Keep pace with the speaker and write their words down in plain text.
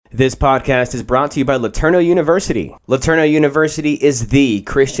This podcast is brought to you by LeTourneau University. LeTourneau University is the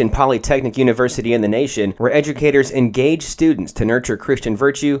Christian polytechnic university in the nation where educators engage students to nurture Christian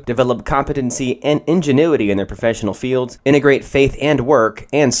virtue, develop competency and ingenuity in their professional fields, integrate faith and work,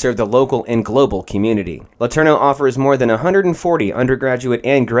 and serve the local and global community. LeTourneau offers more than 140 undergraduate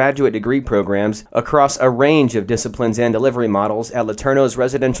and graduate degree programs across a range of disciplines and delivery models at LeTourneau's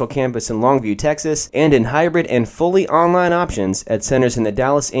residential campus in Longview, Texas, and in hybrid and fully online options at centers in the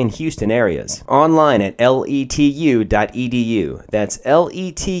Dallas and Houston areas. Online at letu.edu. That's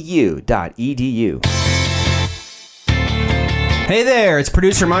letu.edu. Hey there, it's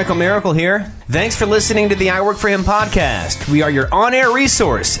producer Michael Miracle here. Thanks for listening to the I Work For Him podcast. We are your on-air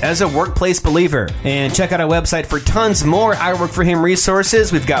resource as a workplace believer. And check out our website for tons more I Work For Him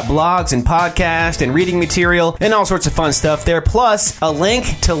resources. We've got blogs and podcasts and reading material and all sorts of fun stuff there. Plus, a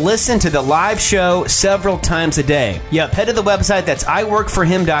link to listen to the live show several times a day. Yep, head to the website. That's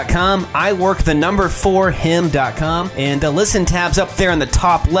iworkforhim.com. iwork4him.com. And the listen tab's up there on the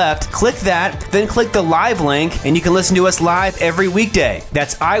top left. Click that, then click the live link, and you can listen to us live every weekday.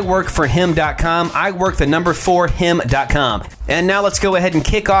 That's iworkforhim.com. iwork4him.com. And now let's go ahead and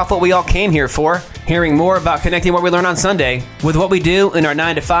kick off what we all came here for, hearing more about connecting what we learn on Sunday with what we do in our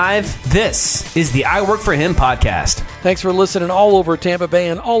 9 to 5. This is the I Work For Him podcast. Thanks for listening all over Tampa Bay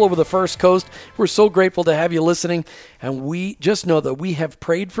and all over the First Coast. We're so grateful to have you listening, and we just know that we have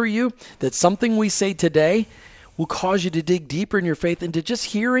prayed for you, that something we say today will cause you to dig deeper in your faith into just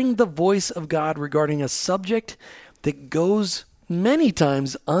hearing the voice of God regarding a subject that goes many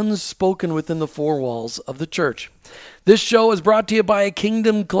times unspoken within the four walls of the church. This show is brought to you by a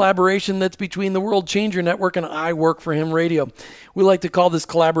kingdom collaboration that's between the World Changer Network and I Work For Him Radio. We like to call this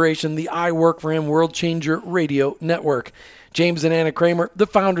collaboration the I Work For Him World Changer Radio Network. James and Anna Kramer, the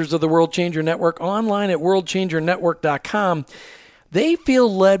founders of the World Changer Network, online at worldchangernetwork.com, they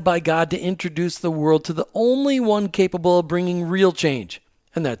feel led by God to introduce the world to the only one capable of bringing real change,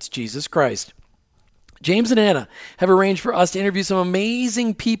 and that's Jesus Christ. James and Anna have arranged for us to interview some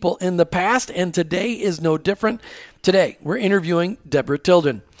amazing people in the past, and today is no different. Today, we're interviewing Deborah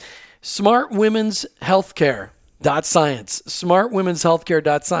Tilden. Smart Women's Healthcare.science.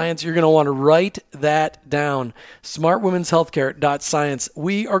 SmartWomen'sHealthcare.science. You're going to want to write that down. SmartWomen'sHealthcare.science.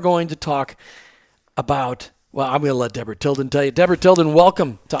 We are going to talk about, well, I'm going to let Deborah Tilden tell you. Deborah Tilden,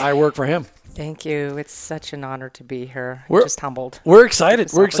 welcome to I Work For Him. Thank you. It's such an honor to be here. We're just humbled. We're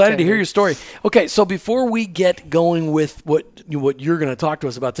excited. We're excited to hear your story. Okay, so before we get going with what you're going to talk to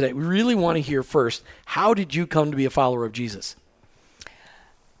us about today, we really want to hear first, how did you come to be a follower of Jesus?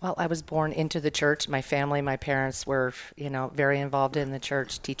 Well, I was born into the church. My family, my parents were, very involved in the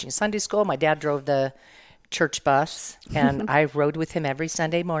church, teaching Sunday school. My dad drove the church bus, and I rode with him every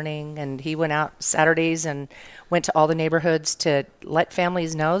Sunday morning, and he went out Saturdays and went to all the neighborhoods to let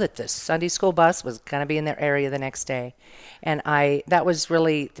families know that the Sunday school bus was going to be in their area the next day. And that was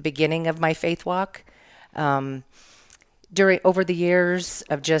really the beginning of my faith walk. Over the years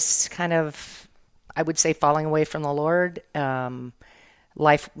of just kind of, I would say, falling away from the Lord,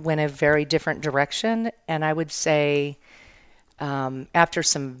 life went a very different direction. And I would say after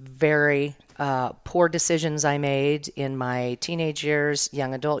some very poor decisions I made in my teenage years,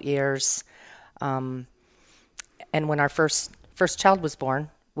 young adult years, and when our first child was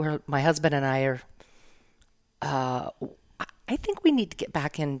born, where my husband and I are, I think we need to get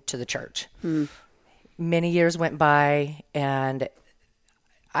back into the church. Many years went by, and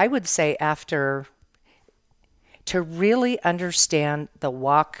I would say to really understand the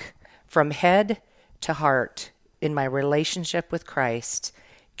walk from head to heart in my relationship with Christ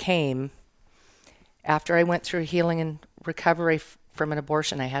came after I went through healing and recovery from an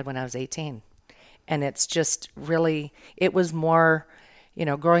abortion I had when I was 18. And it's just really, it was more,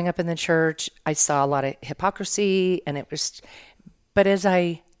 growing up in the church, I saw a lot of hypocrisy, and but as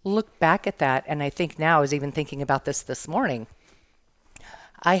I look back at that, and I think now, I was even thinking about this morning,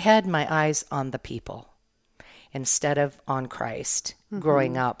 I had my eyes on the people instead of on Christ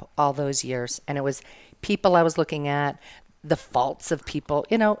growing up all those years. And it was people I was looking at, the faults of people.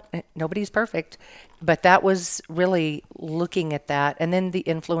 Nobody's perfect, but that was really looking at that. And then the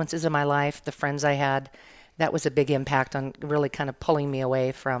influences of my life, the friends I had, that was a big impact on really kind of pulling me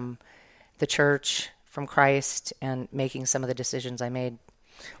away from the church, from Christ, and making some of the decisions I made.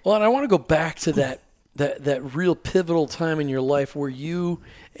 Well, and I want to go back to that real pivotal time in your life where you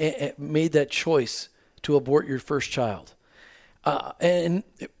made that choice to abort your first child.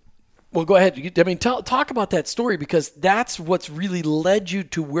 Well, go ahead. Talk about that story, because that's what's really led you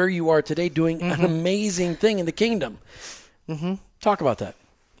to where you are today, doing an amazing thing in the kingdom. Talk about that.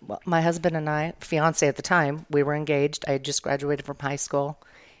 Well, my husband and I, fiance at the time, we were engaged. I had just graduated from high school.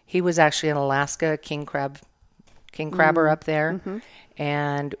 He was actually in Alaska, king crabber up there. Mm-hmm.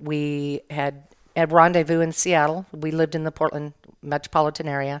 And we had a rendezvous in Seattle. We lived in the Portland metropolitan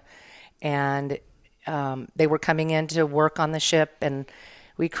area. And they were coming in to work on the ship. And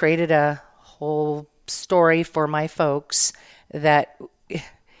we created a whole story for my folks that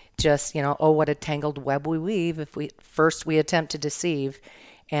just, oh, what a tangled web we weave if we attempt to deceive.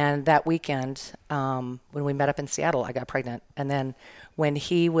 And that weekend, when we met up in Seattle, I got pregnant. And then when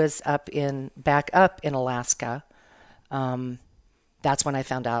he was back up in Alaska, that's when I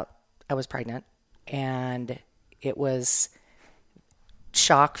found out I was pregnant. And it was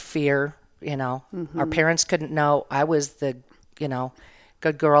shock, fear, Mm-hmm. Our parents couldn't know. I was the,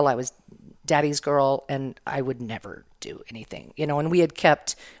 good girl. I was daddy's girl, and I would never do anything, and we had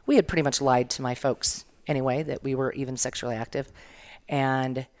pretty much lied to my folks anyway, that we were even sexually active.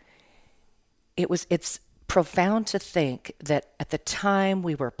 And it's profound to think that at the time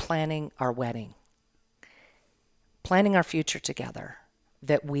we were planning our wedding, planning our future together,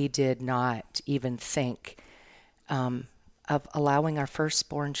 that we did not even think of allowing our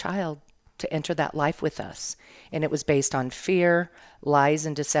firstborn child to enter that life with us. And it was based on fear, lies,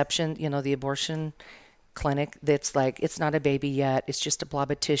 and deception. The abortion clinic that's like, it's not a baby yet, it's just a blob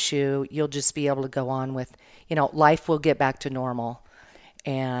of tissue, you'll just be able to go on with, life will get back to normal.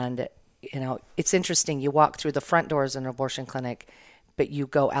 And it's interesting, you walk through the front doors in an abortion clinic, but you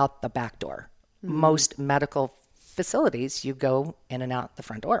go out the back door. Mm-hmm. Most medical facilities, you go in and out the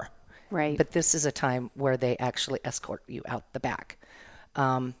front door, right? But this is a time where they actually escort you out the back.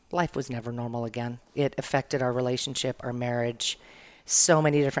 Life was never normal again. It affected our relationship, our marriage, so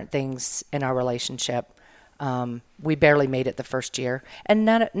many different things in our relationship. We barely made it the first year. And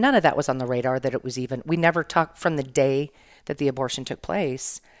none of that was on the radar, that it was even, we never talked from the day that the abortion took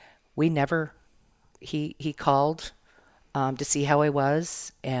place. He called to see how I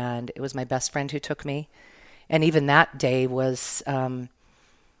was, and it was my best friend who took me. And even that day was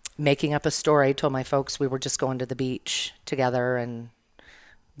making up a story, told my folks we were just going to the beach together,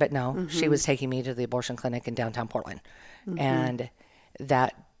 but no, mm-hmm. She was taking me to the abortion clinic in downtown Portland. Mm-hmm. And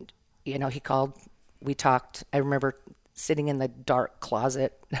that, he called, we talked. I remember sitting in the dark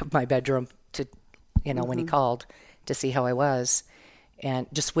closet of my bedroom to, mm-hmm. when he called to see how I was, and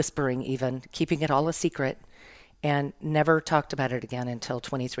just whispering, even keeping it all a secret, and never talked about it again until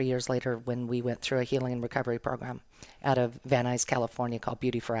 23 years later, when we went through a healing and recovery program out of Van Nuys, California, called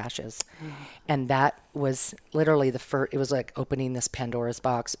Beauty for Ashes. Mm-hmm. And that was literally the first, it was like opening this Pandora's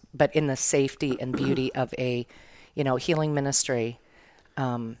box, but in the safety and beauty of a, healing ministry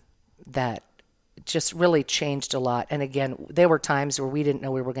that just really changed a lot. And again, there were times where we didn't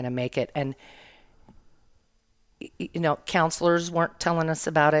know we were going to make it. And, counselors weren't telling us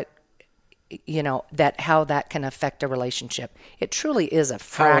about it. That how that can affect a relationship. It truly is a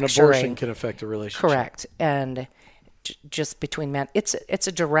fracturing. How an abortion can affect a relationship. Correct. And just between men, it's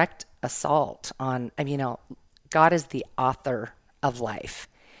a direct assault on, God is the author of life.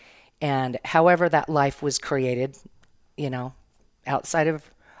 And however that life was created, outside of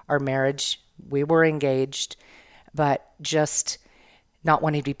our marriage, we were engaged, but just not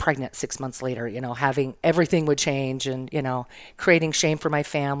wanting to be pregnant 6 months later, having everything would change, and, creating shame for my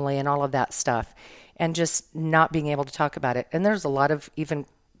family and all of that stuff, and just not being able to talk about it. And there's a lot of even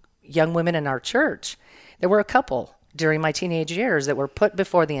young women in our church. There were a couple during my teenage years that were put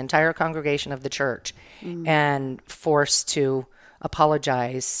before the entire congregation of the church and forced to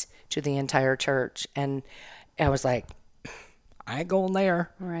apologize to the entire church. And I was like, I ain't going there,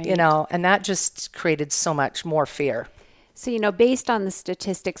 right. And that just created so much more fear. So, based on the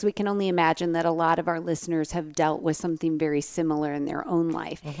statistics, we can only imagine that a lot of our listeners have dealt with something very similar in their own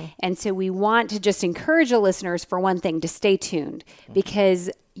life. Mm-hmm. And so we want to just encourage the listeners, for one thing, to stay tuned, because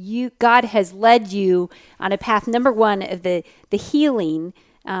God has led you on a path, number one, of the healing,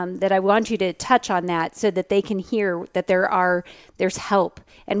 that I want you to touch on that so that they can hear that there's help.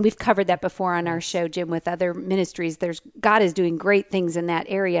 And we've covered that before on our show, Jim, with other ministries. God is doing great things in that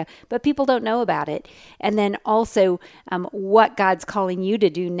area, but people don't know about it. And then also what God's calling you to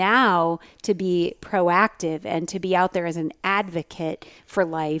do now to be proactive and to be out there as an advocate for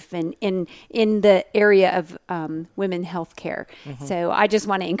life and in the area of women health care. Mm-hmm. So I just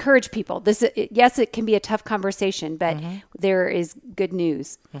want to encourage people. Yes, it can be a tough conversation, but there is good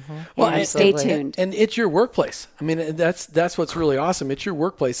news. Mm-hmm. Well, and stay tuned. And it's your workplace. I mean, that's what's really awesome. It's your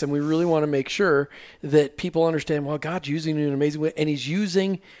workplace, and we really want to make sure that people understand, well, God's using you in an amazing way, and He's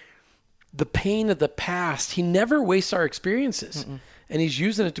using the pain of the past. He never wastes our experiences, and He's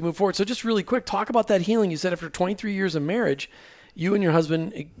using it to move forward. So just really quick, talk about that healing. You said after 23 years of marriage, you and your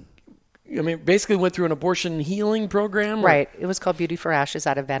husband basically went through an abortion healing program? Right. It was called Beauty for Ashes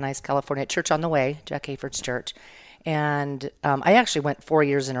out of Van Nuys, California, Church on the Way, Jack Hayford's church. And I actually went 4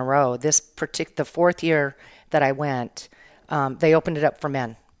 years in a row. The fourth year that I went, they opened it up for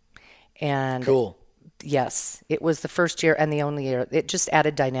men. And Cool. Yes, it was the first year and the only year. It just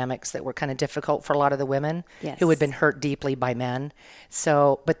added dynamics that were kind of difficult for a lot of the women who had been hurt deeply by men.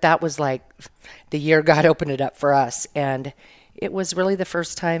 So, but that was like the year God opened it up for us. And it was really the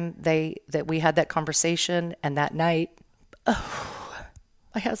first time that we had that conversation. And that night,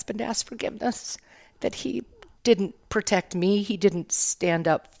 my husband asked forgiveness that he didn't protect me. He didn't stand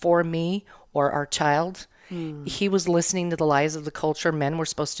up for me or our child. He was listening to the lies of the culture. Men were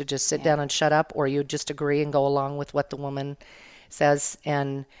supposed to just sit down and shut up, or you'd just agree and go along with what the woman says.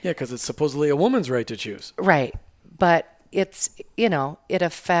 And because it's supposedly a woman's right to choose. Right. But it's, it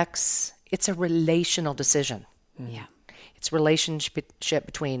affects, it's a relational decision. Yeah. It's a relationship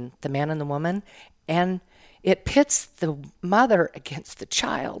between the man and the woman, and it pits the mother against the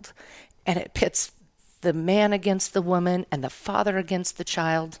child, and it pits the man against the woman and the father against the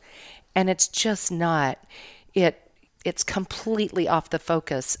child. And it's just not, it's completely off the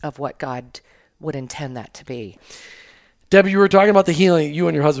focus of what God would intend that to be. Debbie, you were talking about the healing you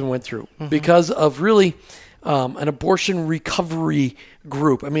and your husband went through because of really an abortion recovery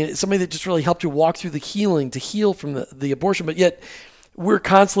group. I mean, it's somebody that just really helped you walk through the healing to heal from the abortion. But yet we're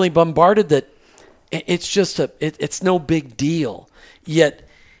constantly bombarded that it's just it's no big deal. Yet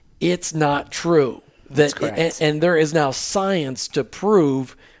it's not true. That's correct. And there is now science to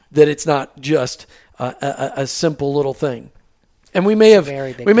prove that it's not just a simple little thing. And we may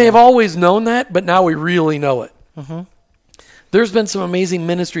have always known that, but now we really know it. Mm-hmm. There's been some amazing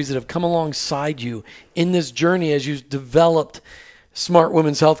ministries that have come alongside you in this journey as you've developed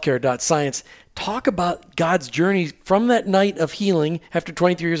smartwomenshealthcare.science. Talk about God's journey from that night of healing after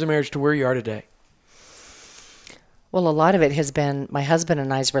 23 years of marriage to where you are today. Well, a lot of it has been my husband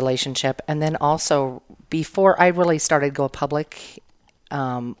and I's relationship. And then also, before I really started to go public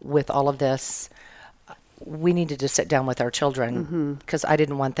with all of this, we needed to sit down with our children because I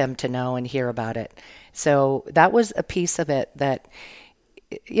didn't want them to know and hear about it. So that was a piece of it that,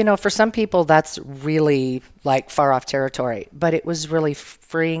 for some people, that's really like far off territory. But it was really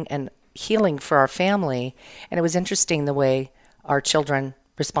freeing and healing for our family. And it was interesting the way our children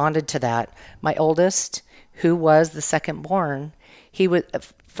responded to that. My oldest, who was the second born, he was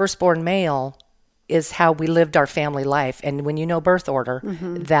firstborn male, is how we lived our family life. And when you know birth order,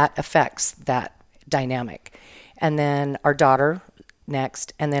 that affects that dynamic. And then our daughter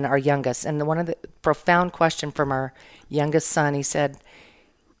next, and then our youngest. And one of the profound question from our youngest son, he said,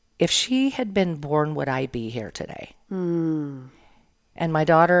 if she had been born, would I be here today? And my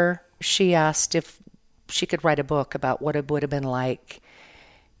daughter, she asked if she could write a book about what it would have been like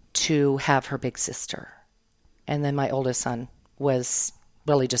to have her big sister. And then my oldest son was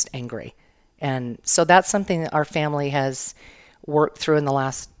really just angry. And so that's something that our family has worked through in the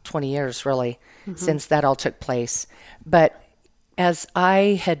last 20 years, really, since that all took place. But as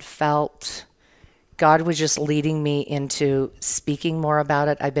I had felt God was just leading me into speaking more about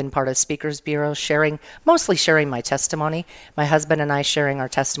it, I've been part of Speakers Bureau, mostly sharing my testimony. My husband and I sharing our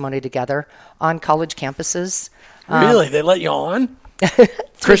testimony together on college campuses. Really? They let you on?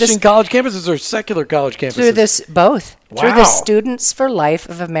 Christian college campuses or secular college campuses? Through both. Wow. Through the Students for Life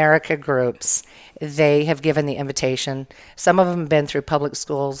of America groups, they have given the invitation. Some of them have been through public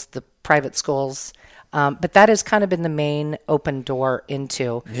schools, the private schools, but that has kind of been the main open door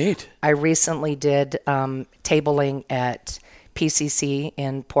into. Neat. I recently did tabling at PCC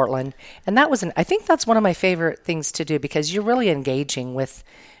in Portland, and that was I think that's one of my favorite things to do because you're really engaging with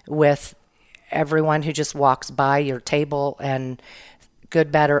everyone who just walks by your table, and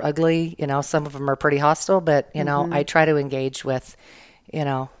good, bad, or ugly. Some of them are pretty hostile, but I try to engage with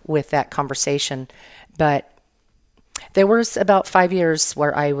that conversation. But there was about 5 years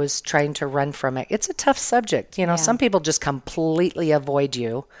where I was trying to run from it. It's a tough subject. Some people just completely avoid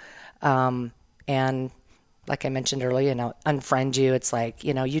you. And like I mentioned earlier, unfriend you. It's like,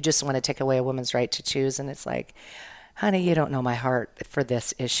 you just want to take away a woman's right to choose. And it's like, honey, you don't know my heart for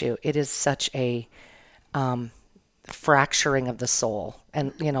this issue. It is such a fracturing of the soul.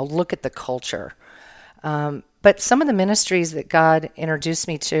 And, look at the culture. But some of the ministries that God introduced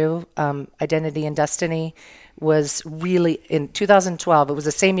me to, Identity and Destiny, was really in 2012. It was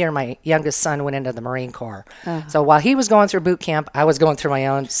the same year my youngest son went into the Marine Corps. So while he was going through boot camp, I was going through my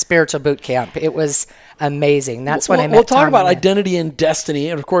own spiritual boot camp. It was amazing. That's when I met We'll talk Tom about Smith. Identity and Destiny.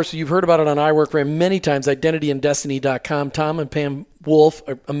 And of course, you've heard about it on iWork many times, identityanddestiny.com. Tom and Pam Wolf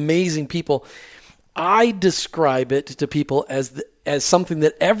are amazing people. I describe it to people as something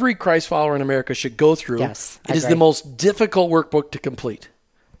that every Christ follower in America should go through. Yes, it is the most difficult workbook to complete.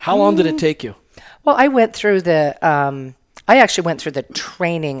 How long did it take you? Well, I went through I actually went through the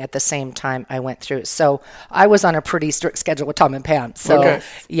training at the same time I went through. So I was on a pretty strict schedule with Tom and Pam. So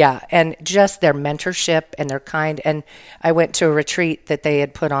yeah, and just their mentorship and their kind. And I went to a retreat that they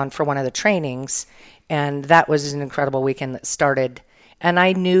had put on for one of the trainings, and that was an incredible weekend that started. And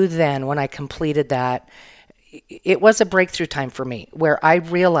I knew then when I completed that, it was a breakthrough time for me where I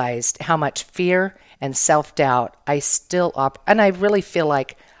realized how much fear and self-doubt I still and I really feel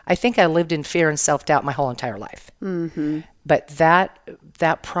like I think I lived in fear and self-doubt my whole entire life. Mm-hmm. But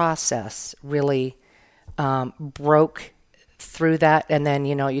that process really broke through that. And then,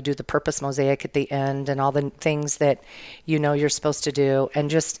 you do the purpose mosaic at the end and all the things that you're supposed to do. And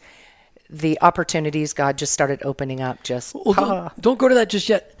just the opportunities God just started opening up. Don't go to that just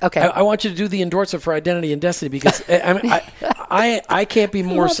yet. Okay. I want you to do the endorsement for Identity and Destiny because I can't be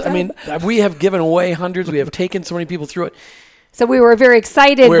more. We have given away hundreds. We have taken so many people through it. So we were very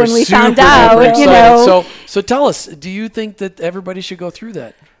excited when we found out. So tell us, do you think that everybody should go through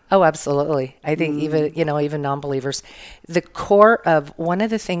that? Oh, absolutely. I think even non-believers, the core of one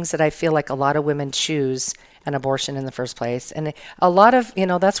of the things that I feel like a lot of women choose an abortion in the first place. And a lot of,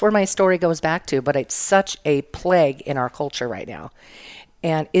 that's where my story goes back to, but it's such a plague in our culture right now.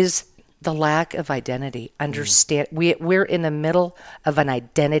 And is the lack of identity. We're in the middle of an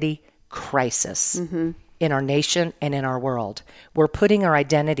identity crisis. Mm-hmm. In our nation and in our world. We're putting our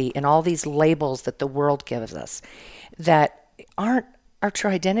identity in all these labels that the world gives us that aren't our true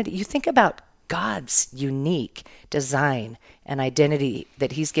identity. You think about God's unique design and identity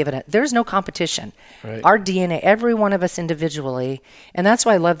that he's given it. There's no competition. Right. Our DNA, every one of us individually, and that's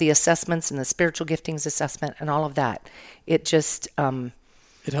why I love the assessments and the spiritual giftings assessment and all of that. It just... it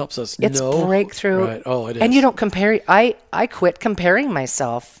helps us know. It's breakthrough. Right. Oh, it is. And you don't compare... I quit comparing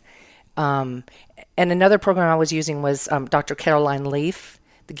myself. And another program I was using was Dr. Caroline Leaf,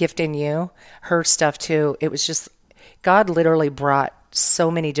 The Gift in You, her stuff too. It was just, God literally brought so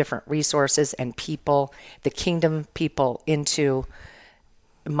many different resources and people, the kingdom people, into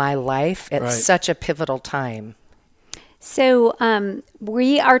my life at such a pivotal time. So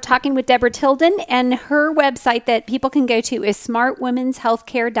we are talking with Deborah Tilden, and her website that people can go to is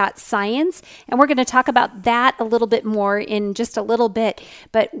smartwomenshealthcare.science. And we're going to talk about that a little bit more in just a little bit.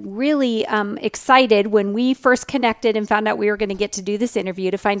 But really excited when we first connected and found out we were going to get to do this interview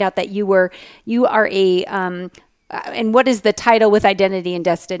to find out that you are a and what is the title with Identity and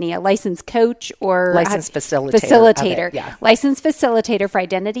Destiny? A licensed coach or licensed facilitator? Facilitator. Yeah. Licensed facilitator for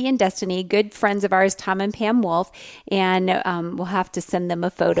Identity and Destiny. Good friends of ours, Tom and Pam Wolf. And we'll have to send them a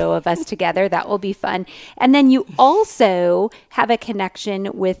photo of us together. That will be fun. And then you also have a connection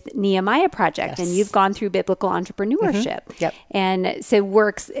with Nehemiah Project, and you've gone through biblical entrepreneurship. Mm-hmm. Yep. And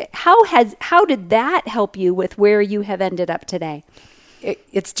so how did that help you with where you have ended up today?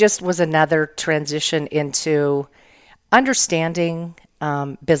 It just was another transition into understanding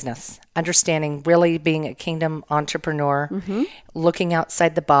business, understanding really being a kingdom entrepreneur, looking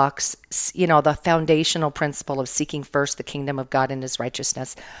outside the box, the foundational principle of seeking first the kingdom of God and his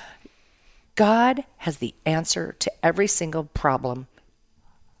righteousness. God has the answer to every single problem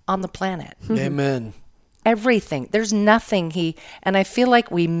on the planet. Amen. Everything. There's nothing and I feel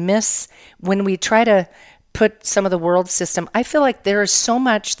like we miss when we try to put some of the world system. I feel like there is so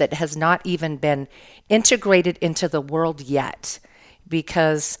much that has not even been integrated into the world yet,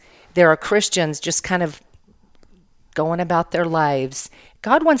 because there are Christians just kind of going about their lives.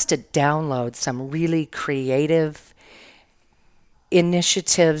 God wants to download some really creative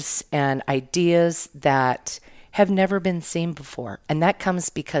initiatives and ideas that have never been seen before. And that comes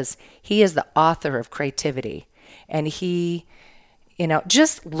because he is the author of creativity. And he...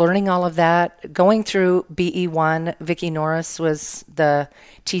 just learning all of that, going through BE1, Vicki Norris was the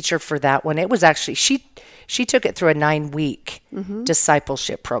teacher for that one. It was actually, she took it through a 9-week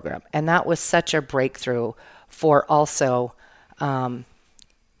discipleship program. And that was such a breakthrough for also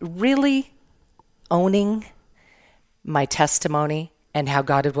really owning my testimony and how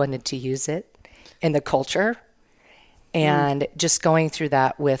God had wanted to use it in the culture. And just going through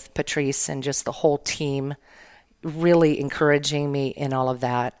that with Patrice and just the whole team, really encouraging me in all of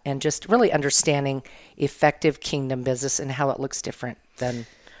that, and just really understanding effective kingdom business and how it looks different than...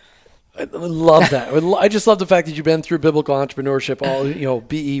 I love that. I just love the fact that you've been through biblical entrepreneurship, all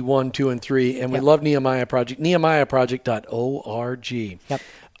BE 1, 2, and 3, and we love Nehemiah Project, nehemiahproject.org. Yep.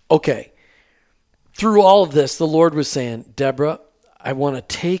 Okay. Through all of this, the Lord was saying, Deborah, I want to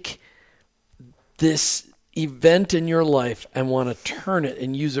take this event in your life and want to turn it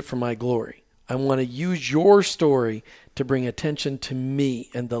and use it for my glory. I want to use your story to bring attention to me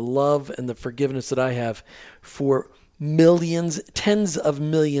and the love and the forgiveness that I have for millions, tens of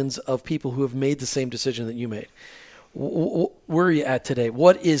millions of people who have made the same decision that you made. Where are you at today?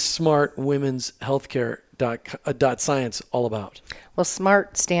 What is SMART Women's Healthcare .science all about? Well,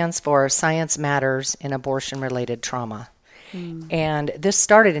 SMART stands for Science Matters in Abortion-Related Trauma. And this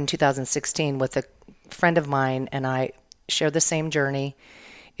started in 2016 with a friend of mine, and I shared the same journey.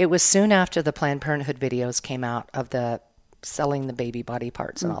 It was soon after the Planned Parenthood videos came out of the selling the baby body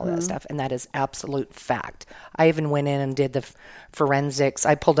parts and all that stuff, and that is absolute fact. I even went in and did the forensics.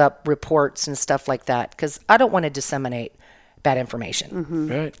 I pulled up reports and stuff like that because I don't want to disseminate bad information.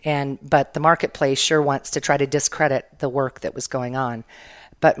 Right. But the marketplace sure wants to try to discredit the work that was going on.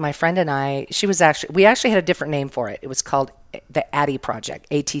 But my friend and I, we actually had a different name for it. It was called the ATTE Project,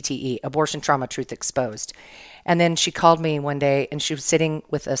 ATTE, Abortion Trauma Truth Exposed. And then she called me one day, and she was sitting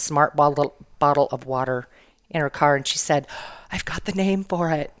with a SMART bottle of water in her car, and she said, I've got the name for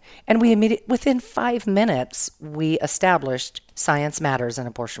it. And we within 5 minutes, we established Science Matters in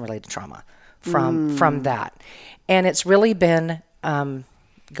Abortion-Related Trauma from that. And it's really been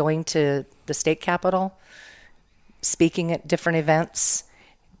going to the state capitol, speaking at different events,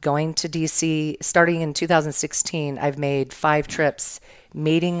 going to D.C. Starting in 2016, I've made 5 trips,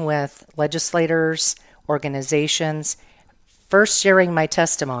 meeting with legislators, organizations, first sharing my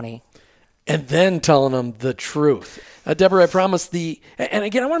testimony. And then telling them the truth. Deborah, I promise and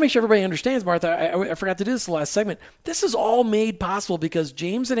again, I want to make sure everybody understands, Martha, I forgot to do this last segment. This is all made possible because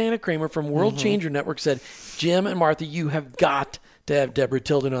James and Anna Kramer from World Changer Network said, Jim and Martha, you have got to have Deborah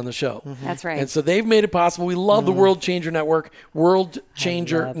Tilden on the show. That's right. And so they've made it possible. We love the World Changer Network,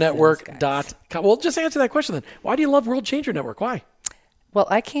 worldchangernetwork.com. Well, just answer that question then. Why do you love World Changer Network? Why? Well,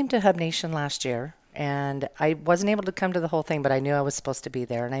 I came to Hub Nation last year, and I wasn't able to come to the whole thing, but I knew I was supposed to be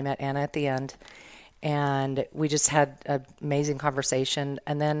there. And I met Anna at the end, and we just had an amazing conversation.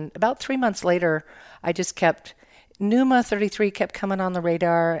 And then about 3 months later, I just Numa 33 kept coming on the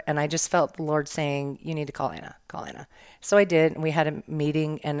radar, and I just felt the Lord saying, you need to call Anna. So I did, and we had a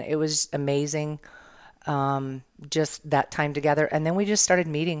meeting, and it was amazing, just that time together. And then we just started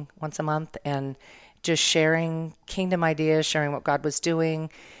meeting once a month and just sharing kingdom ideas, sharing what God was doing.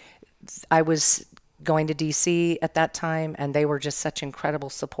 I was going to D.C. at that time, and they were just such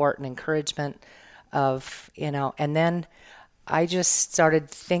incredible support and encouragement and then I just started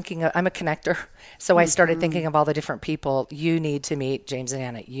thinking, I'm a connector, so I started thinking of all the different people. You need to meet James and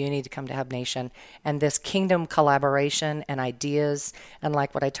Anna. You need to come to Hub Nation. And this kingdom collaboration and ideas, and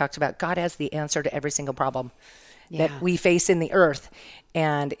like what I talked about, God has the answer to every single problem that we face in the earth.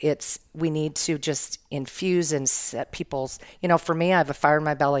 And we need to just infuse and set people's, for me, I have a fire in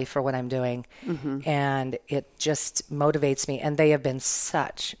my belly for what I'm doing. And it just motivates me. And they have been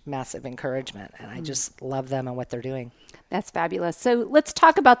such massive encouragement. And I just love them and what they're doing. That's fabulous. So let's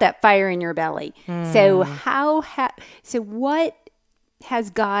talk about that fire in your belly. So what has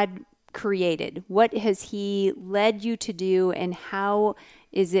God created? What has He led you to do, and how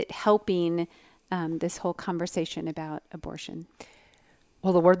is it helping this whole conversation about abortion?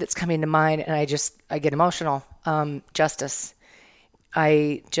 Well, the word that's coming to mind, and I get emotional, justice.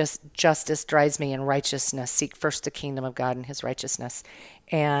 Justice drives me in righteousness. Seek first the kingdom of God and His righteousness.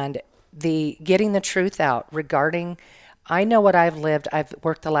 And getting the truth out regarding, I know what I've lived. I've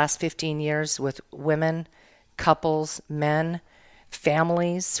worked the last 15 years with women, couples, men,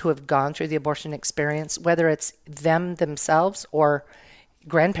 families who have gone through the abortion experience, whether it's them themselves or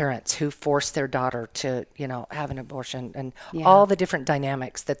grandparents who force their daughter to, have an abortion, and all the different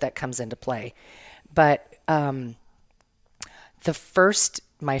dynamics that comes into play. But my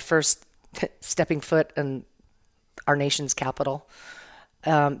first stepping foot in our nation's capital,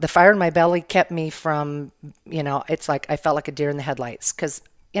 the fire in my belly kept me from, it's like I felt like a deer in the headlights because,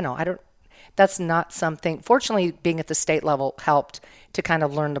 that's not something, fortunately being at the state level helped to kind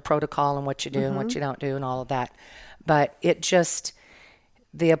of learn the protocol and what you do and what you don't do and all of that. But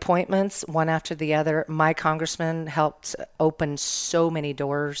the appointments, one after the other, my congressman helped open so many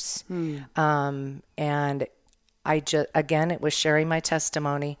doors. And again, it was sharing my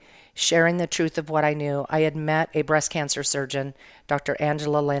testimony, sharing the truth of what I knew. I had met a breast cancer surgeon, Dr.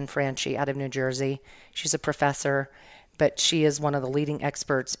 Angela Lynn Franchi out of New Jersey. She's a professor, but she is one of the leading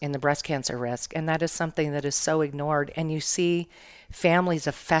experts in the breast cancer risk. And that is something that is so ignored. And you see families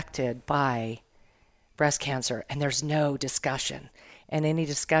affected by breast cancer, and there's no discussion. And any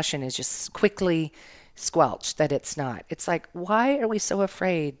discussion is just quickly squelched that it's not. It's like, why are we so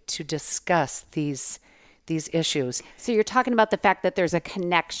afraid to discuss these issues? So you're talking about the fact that there's a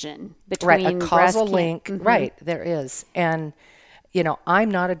connection between right, a causal breast link. Right, there is. And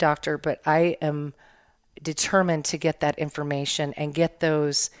I'm not a doctor, but I am determined to get that information and get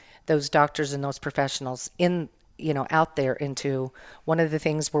those doctors and those professionals out there into. One of the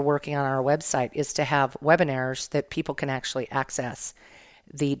things we're working on our website is to have webinars that people can actually access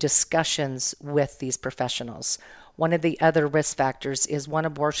the discussions with these professionals. One of the other risk factors is one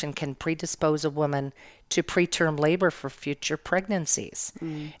abortion can predispose a woman to preterm labor for future pregnancies.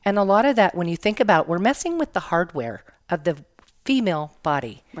 And a lot of that, when you think about, we're messing with the hardware of the female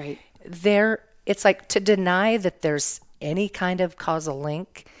body. Right. It's like to deny that there's any kind of causal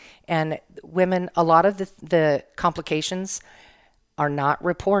link. And women, a lot of the complications are not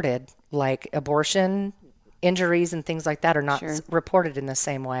reported, like abortion, injuries and things like that are not reported in the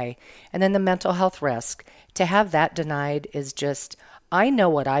same way. And then the mental health risk, to have that denied is just, I know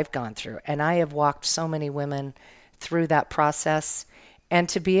what I've gone through, and I have walked so many women through that process. And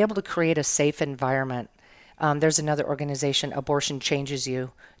to be able to create a safe environment, there's another organization,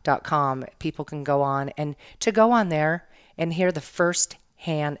 abortionchangesyou.com. People can go on, and to go on there and hear the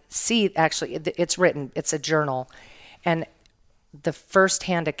first-hand, it's written, it's a journal, and the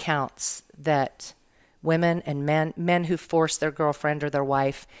first-hand accounts that women and men who forced their girlfriend or their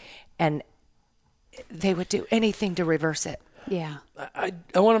wife, and they would do anything to reverse it. Yeah. I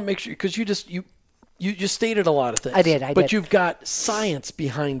want to make sure, because you just stated a lot of things. I did. But you've got science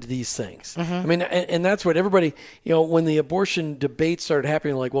behind these things. I mean, and that's what everybody, when the abortion debate started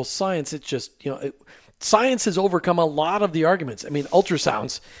happening, like, well, science, it's just, science has overcome a lot of the arguments. I mean,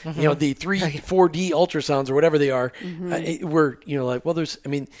 ultrasounds, the 4D ultrasounds or whatever they are, we're, like, well,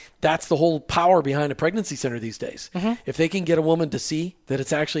 that's the whole power behind a pregnancy center these days. If they can get a woman to see that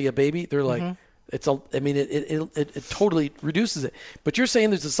it's actually a baby, they're like, it totally reduces it. But you're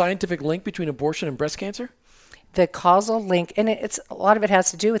saying there's a scientific link between abortion and breast cancer? The causal link, and it's a lot of it has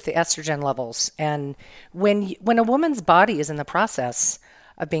to do with the estrogen levels. And when a woman's body is in the process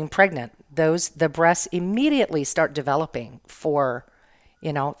of being pregnant, the breasts immediately start developing for,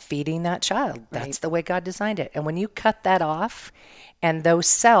 feeding that child. Right. That's the way God designed it. And when you cut that off, and those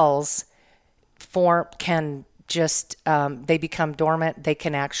cells they become dormant. They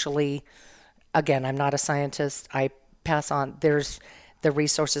can actually, again, I'm not a scientist. I pass on. The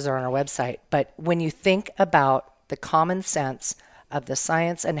resources are on our website. But when you think about the common sense of the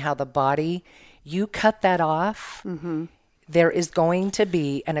science and how the body, you cut that off, there is going to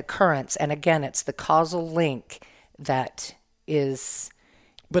be an occurrence. And again, it's the causal link that is...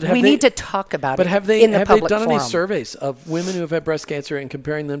 But we need to talk about it in the public forum. But have they done any surveys of women who have had breast cancer and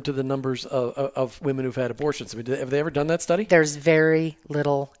comparing them to the numbers of women who've had abortions? I mean, have they ever done that study? There's very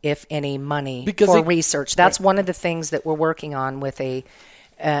little, if any, money for research. That's one of the things that we're working on with a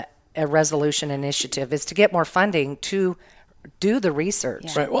resolution initiative, is to get more funding to do the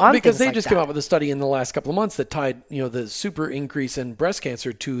research. Right. Well, because they just came out with a study in the last couple of months that tied, the super increase in breast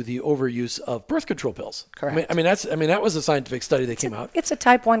cancer to the overuse of birth control pills. Correct. That was a scientific study that came out. It's a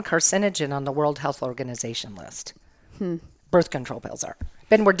type 1 carcinogen on the World Health Organization list. Birth control pills are.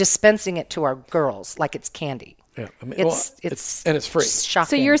 Then we're dispensing it to our girls like it's candy. Yeah, it's free. Shocking.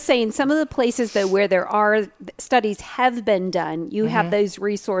 So you're saying some of the places where there are studies have been done, you have those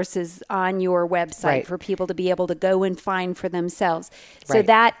resources on your website for people to be able to go and find for themselves. So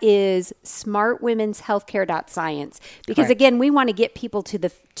that is smartwomenshealthcare.science. Because again, we want to get people to the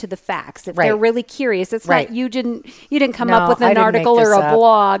facts. If they're really curious, it's not you didn't come up with an article or a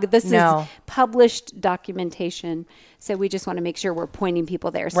blog. This is published documentation. So we just want to make sure we're pointing people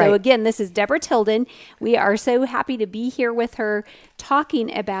there. So again, this is Deborah Tilden. We are so happy to be here with her,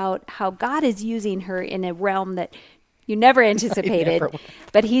 talking about how God is using her in a realm that you never anticipated.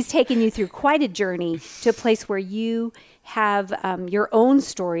 But he's taken you through quite a journey to a place where you have your own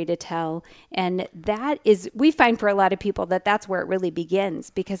story to tell. And that is, we find for a lot of people that's where it really begins,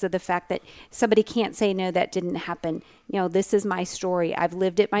 because of the fact that somebody can't say, no, that didn't happen. This is my story. I've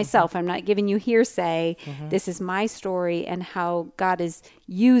lived it myself. I'm not giving you hearsay. This is my story and how God is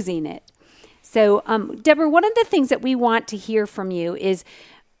using it. So, Deborah, one of the things that we want to hear from you is,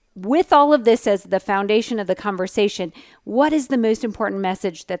 with all of this as the foundation of the conversation, what is the most important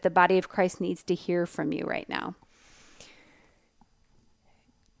message that the body of Christ needs to hear from you right now?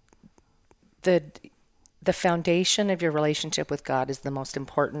 The foundation of your relationship with God is the most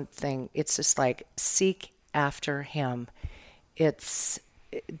important thing. It's just like, seek after him.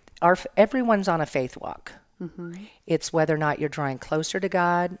 Everyone's on a faith walk. It's whether or not you're drawing closer to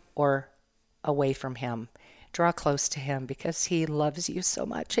God or away from him. Draw close to him because he loves you so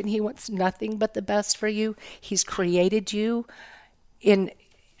much and he wants nothing but the best for you. He's created you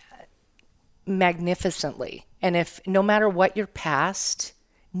magnificently. And no matter what your past,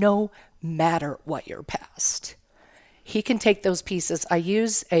 he can take those pieces. I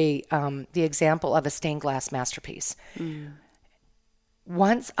use the example of a stained glass masterpiece.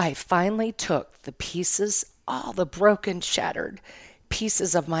 Once I finally took the pieces, all the broken, shattered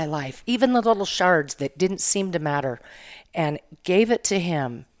pieces of my life, even the little shards that didn't seem to matter, and gave it to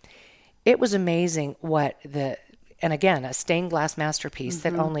him, it was amazing and again, a stained glass masterpiece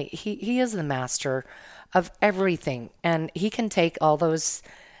that only he is the master of everything. And he can take all those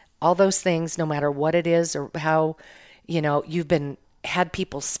things, no matter what it is or how, you've had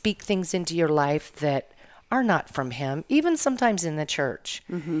people speak things into your life that are not from him, even sometimes in the church.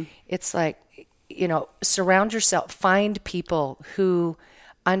 It's like, surround yourself, find people who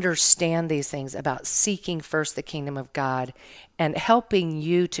understand these things about seeking first the kingdom of God and helping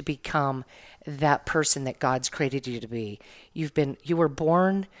you to become that person that God's created you to be. You were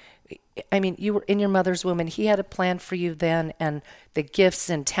born, you were in your mother's womb, and he had a plan for you then, and the gifts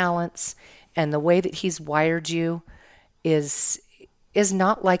and talents and the way that he's wired you is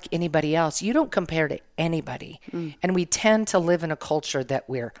not like anybody else. You don't compare to anybody. And we tend to live in a culture that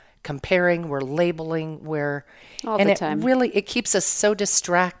we're comparing, we're labeling, all the time. It keeps us so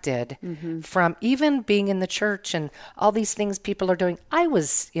distracted from even being in the church and all these things people are doing. I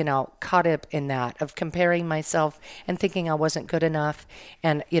was, caught up in that of comparing myself and thinking I wasn't good enough.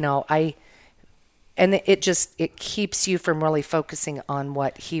 And, it keeps you from really focusing on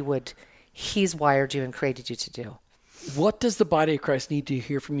what he's wired you and created you to do. What does the body of Christ need to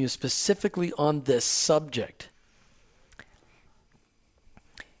hear from you specifically on this subject?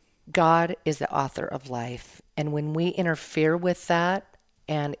 God is the author of life. And when we interfere with that,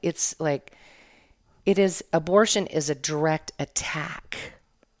 and it's like, abortion is a direct attack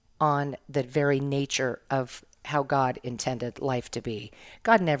on the very nature of how God intended life to be.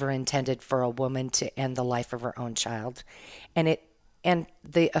 God never intended for a woman to end the life of her own child. And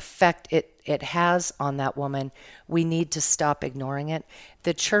the effect it has on that woman, we need to stop ignoring it.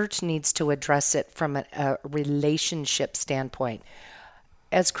 The church needs to address it from a relationship standpoint.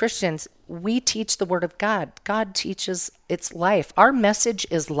 As Christians, we teach the Word of God. God teaches it's life. Our message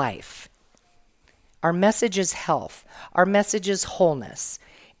is life. Our message is health. Our message is wholeness.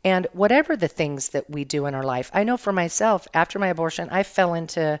 And whatever the things that we do in our life, I know for myself, after my abortion, I fell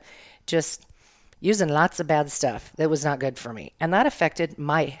into just using lots of bad stuff that was not good for me. And that affected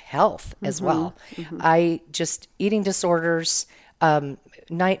my health as well. Eating disorders,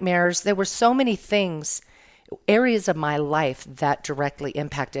 nightmares. There were so many things, areas of my life that directly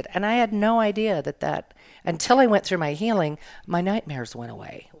impacted. And I had no idea that until I went through my healing, my nightmares went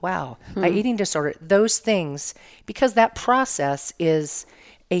away. Wow. My eating disorder, those things, because that process is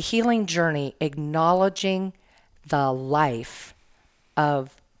a healing journey, acknowledging the life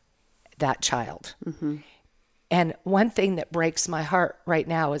of that child. And one thing that breaks my heart right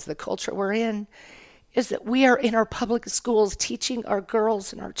now is the culture we're in, is that we are in our public schools teaching our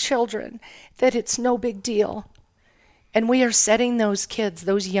girls and our children that it's no big deal. And we are setting those kids,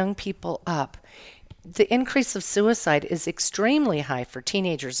 those young people up. The increase of suicide is extremely high for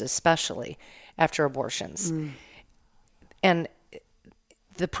teenagers, especially after abortions. And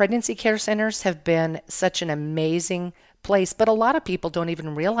the pregnancy care centers have been such an amazing place, but a lot of people don't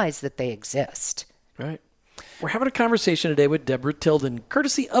even realize that they exist. Right. We're having a conversation today with Deborah Tilden,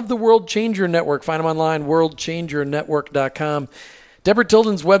 courtesy of the World Changer Network. Find them online, worldchangernetwork.com. Deborah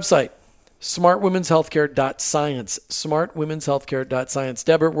Tilden's website, smartwomenshealthcare.science, smartwomenshealthcare.science.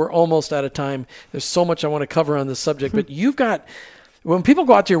 Deborah, we're almost out of time. There's so much I want to cover on this subject, but when people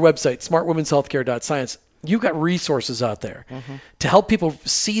go out to your website, smartwomenshealthcare.science, you've got resources out there to help people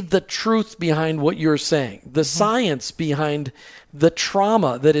see the truth behind what you're saying, the science behind the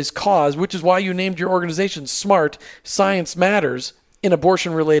trauma that is caused, which is why you named your organization SMART, Science Matters, in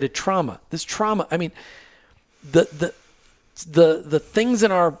abortion-related trauma. This trauma, the things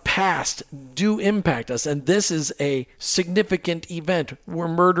in our past do impact us, and this is a significant event. We're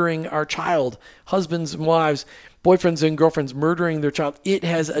murdering our child, husbands and wives, boyfriends and girlfriends murdering their child. It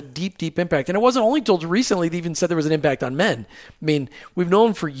has a deep, deep impact. And it wasn't only until recently they even said there was an impact on men. We've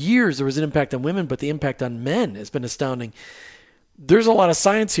known for years there was an impact on women, but the impact on men has been astounding. There's a lot of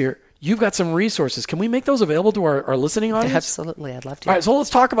science here. You've got some resources. Can we make those available to our listening audience? Absolutely. I'd love to. All right, so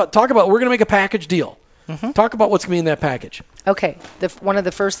let's talk about we're going to make a package deal. Talk about what's going to be in that package. Okay. One of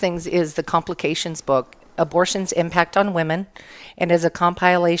the first things is the complications book, Abortion's Impact on Women, and is a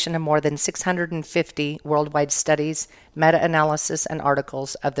compilation of more than 650 worldwide studies, meta-analysis, and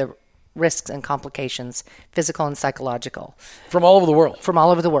articles of the risks and complications, physical and psychological. From all over the world. From all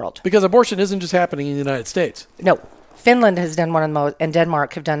over the world. Because abortion isn't just happening in the United States. No. Finland has done one of the most, and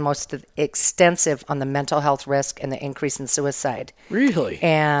Denmark have done most of the extensive on the mental health risk and the increase in suicide. Really?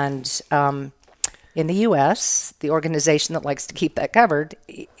 And In the U.S., the organization that likes to keep that covered,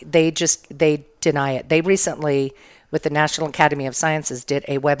 they deny it. They recently, with the National Academy of Sciences, did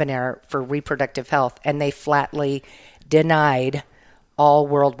a webinar for reproductive health, and they flatly denied all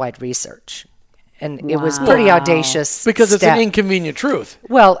worldwide research. And it was pretty audacious. Because it's an inconvenient truth.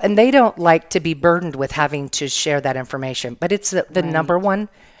 Well, and they don't like to be burdened with having to share that information. But it's the number one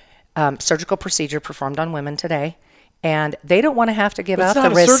surgical procedure performed on women today. And they don't want to have to give out the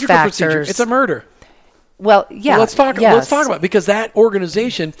risk factors. Procedure. It's a murder. Well, yeah. Let's talk about it, because that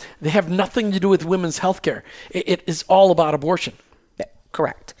organization, they have nothing to do with women's health care. It is all about abortion.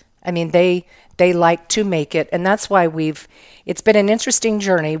 Correct. I mean, they like to make it, and that's why it's been an interesting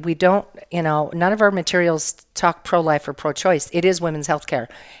journey. We don't, none of our materials talk pro-life or pro-choice. It is women's health care.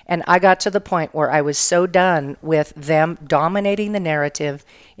 And I got to the point where I was so done with them dominating the narrative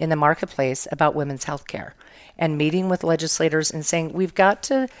in the marketplace about women's health care, and meeting with legislators and saying, we've got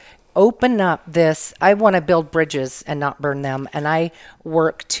to open up this. I want to build bridges and not burn them. And I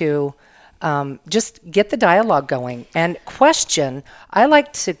work to just get the dialogue going and question. I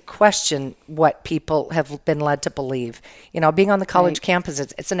like to question what people have been led to believe. Being on the college campus,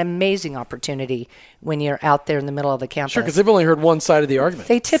 it's an amazing opportunity when you're out there in the middle of the campus. Sure, because they've only heard one side of the argument.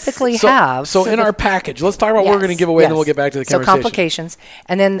 They typically have. So in our package, let's talk about what we're going to give away, and then we'll get back to the conversation. So complications.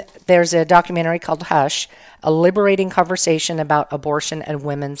 And then there's a documentary called Hush, a liberating conversation about abortion and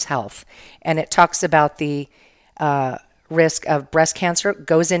women's health. And it talks about the risk of breast cancer,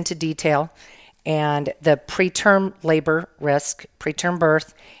 goes into detail, and the preterm labor risk, preterm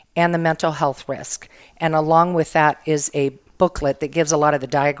birth, and the mental health risk. And along with that is a booklet that gives a lot of the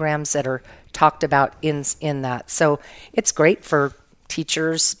diagrams that are talked about in that. So it's great for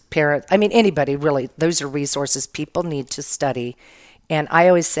teachers, parents, anybody really. Those are resources people need to study. And I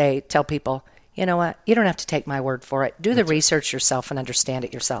always tell people, you know what? You don't have to take my word for it. Do the research yourself and understand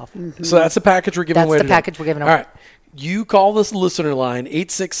it yourself. Mm-hmm. So that's the package we're giving away today. That's the package we're giving away. All right. You call this listener line,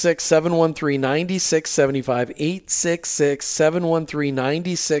 866-713-9675,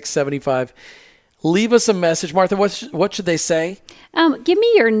 866-713-9675. Leave us a message. Martha, what should they say? Give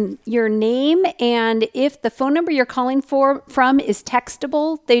me your name, and if the phone number you're calling from is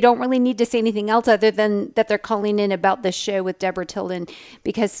textable, they don't really need to say anything else other than that they're calling in about the show with Deborah Tilden,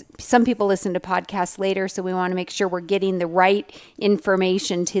 because some people listen to podcasts later, so we want to make sure we're getting the right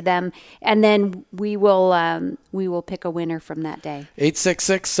information to them, and then we will pick a winner from that day.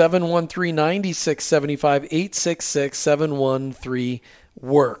 866-713-9675,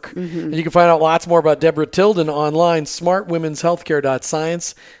 866-713-WORK. And you can find out lots more about Deborah Tilden online,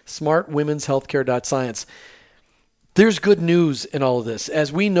 smartwomenshealthcare.science, smartwomenshealthcare.science. There's good news in all of this,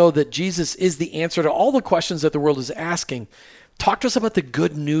 as we know that Jesus is the answer to all the questions that the world is asking. Talk to us about the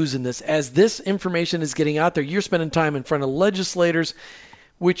good news in this. As this information is getting out there, you're spending time in front of legislators,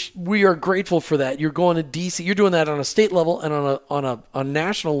 which we are grateful for that. You're going to D.C. You're doing that on a state level and on a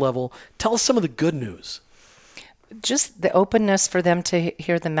national level. Tell us some of the good news. Just the openness for them to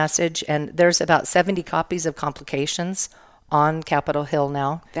hear the message. And there's about 70 copies of Complications on Capitol Hill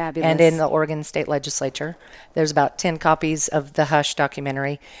now. Fabulous. And in the Oregon State Legislature. There's about 10 copies of the Hush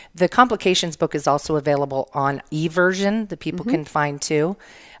documentary. The Complications book is also available on e-version that people can find too.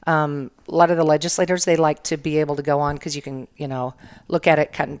 A lot of the legislators, they like to be able to go on because you can, look at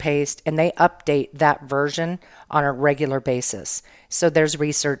it, cut and paste, and they update that version on a regular basis. So there's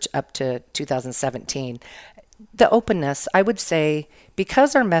research up to 2017. The openness, I would say,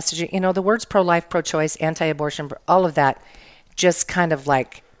 because our messaging, the words pro-life, pro-choice, anti-abortion, all of that, just kind of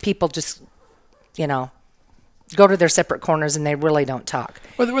like people just, go to their separate corners and they really don't talk.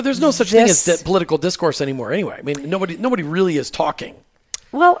 Well, there's no such thing as political discourse anymore anyway. I mean, nobody really is talking.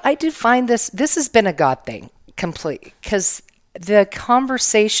 Well, I do find this has been a God thing completely, because the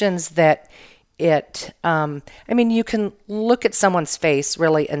conversations that you can look at someone's face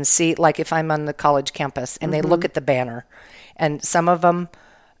really and see, like if I'm on the college campus and they look at the banner, and some of them,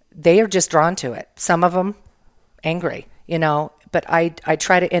 they are just drawn to it. Some of them angry, but I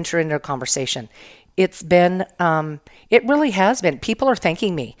try to enter into a conversation. It's been, it really has been. People are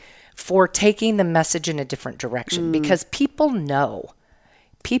thanking me for taking the message in a different direction because people know,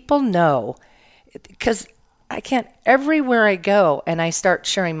 because everywhere I go and I start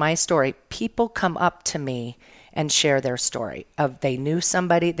sharing my story, people come up to me and share their story of they knew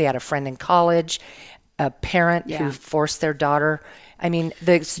somebody, they had a friend in college, a parent who forced their daughter. I mean,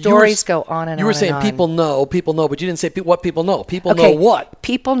 the stories go on and on. You were saying people know, but you didn't say what people know. People know what?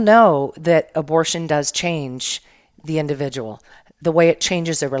 People know that abortion does change the individual, the way it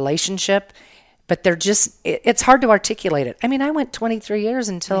changes a relationship, but it's hard to articulate it. I mean, I went 23 years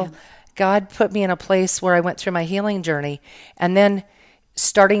until God put me in a place where I went through my healing journey. And then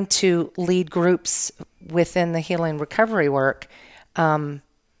starting to lead groups within the healing recovery work,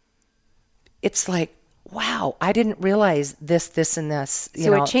 it's like, wow, I didn't realize this, and this.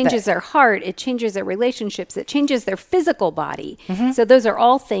 So it changes their heart, it changes their relationships, it changes their physical body. So those are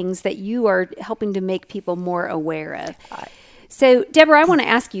all things that you are helping to make people more aware of. So, Deborah, I want to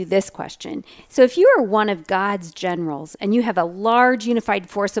ask you this question. So if you are one of God's generals and you have a large unified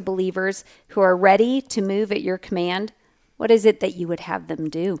force of believers who are ready to move at your command, what is it that you would have them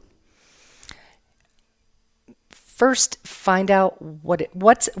do? First, find out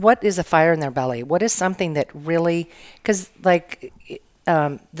what is a fire in their belly. What is something that really, because like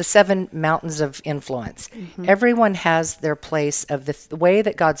the 7 mountains of influence, everyone has their place of the way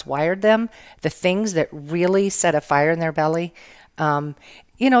that God's wired them, the things that really set a fire in their belly.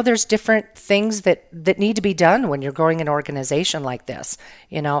 There's different things that need to be done when you're growing an organization like this.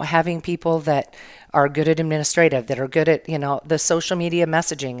 Having people that are good at administrative, that are good at, the social media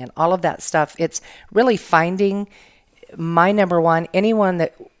messaging and all of that stuff. It's really finding my number one. Anyone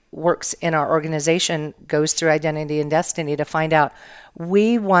that works in our organization goes through Identity and Destiny to find out,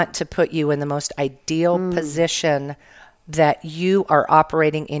 we want to put you in the most ideal position that you are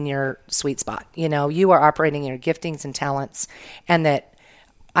operating in your sweet spot. You are operating in your giftings and talents, and that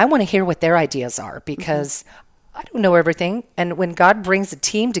I want to hear what their ideas are, because I don't know everything. And when God brings a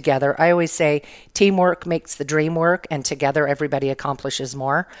team together, I always say teamwork makes the dream work, and together everybody accomplishes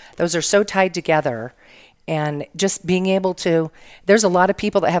more. Those are so tied together. And just being able to, there's a lot of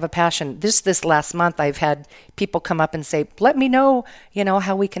people that have a passion. This last month, I've had people come up and say, let me know,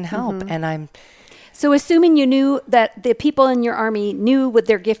 how we can help. And So assuming you knew that the people in your army knew what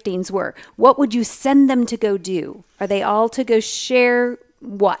their giftings were, what would you send them to go do? Are they all to go share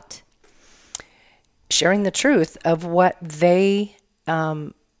what? Sharing the truth of the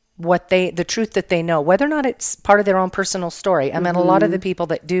truth that they know, whether or not it's part of their own personal story. I mean, a lot of the people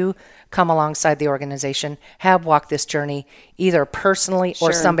that do come alongside the organization have walked this journey either personally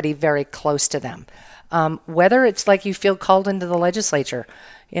or somebody very close to them. Whether it's like you feel called into the legislature,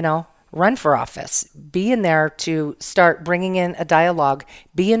 run for office, be in there to start bringing in a dialogue,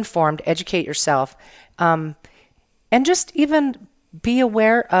 be informed, educate yourself, and just even be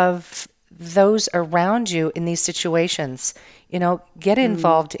aware of those around you in these situations. Get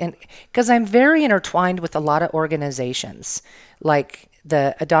involved in, because I'm very intertwined with a lot of organizations like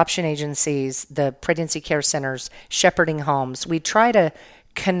the adoption agencies, the pregnancy care centers, shepherding homes. We try to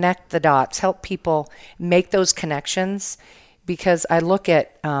connect the dots, help people make those connections, because I look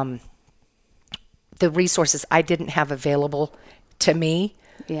at the resources I didn't have available to me.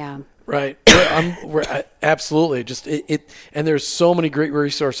 Yeah. Right. Absolutely. Just and there's so many great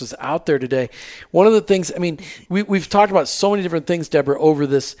resources out there today. One of the things, we've talked about so many different things, Deborah, over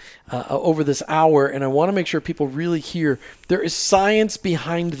this hour, and I want to make sure people really hear there is science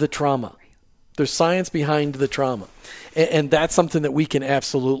behind the trauma. There's science behind the trauma, and that's something that we can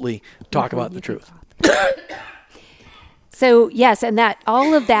absolutely talk about the truth. So yes, and that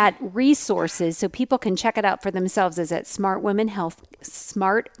all of that resources, so people can check it out for themselves, is at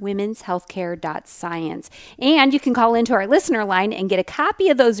smartwomenshealthcare.science. And you can call into our listener line and get a copy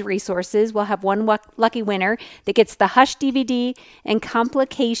of those resources. We'll have one lucky winner that gets the Hush DVD and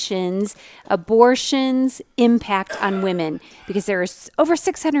Complications, Abortion's Impact on Women, because there's over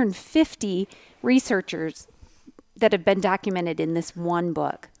 650 researchers that have been documented in this one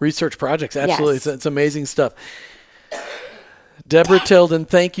book. Research projects, absolutely. Yes. It's amazing stuff. Deborah Tilden,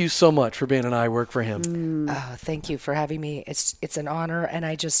 thank you so much for being an I Work for Him. Oh, thank you for having me. It's an honor, and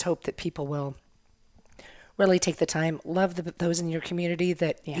I just hope that people will really take the time. Love those in your community,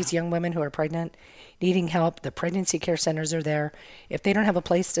 these young women who are pregnant, needing help. The pregnancy care centers are there. If they don't have a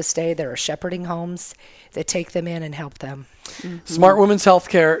place to stay, there are shepherding homes that take them in and help them.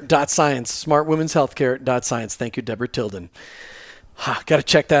 SmartWomensHealthcare.science. SmartWomensHealthcare.science. Thank you, Deborah Tilden. Got to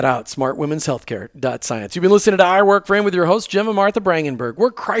check that out, smartwomenshealthcare.science. You've been listening to I Work for Him with your host, Jim and Martha Brangenberg.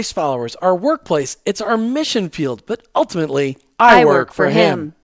 We're Christ followers. Our workplace, it's our mission field, but ultimately, I work for Him.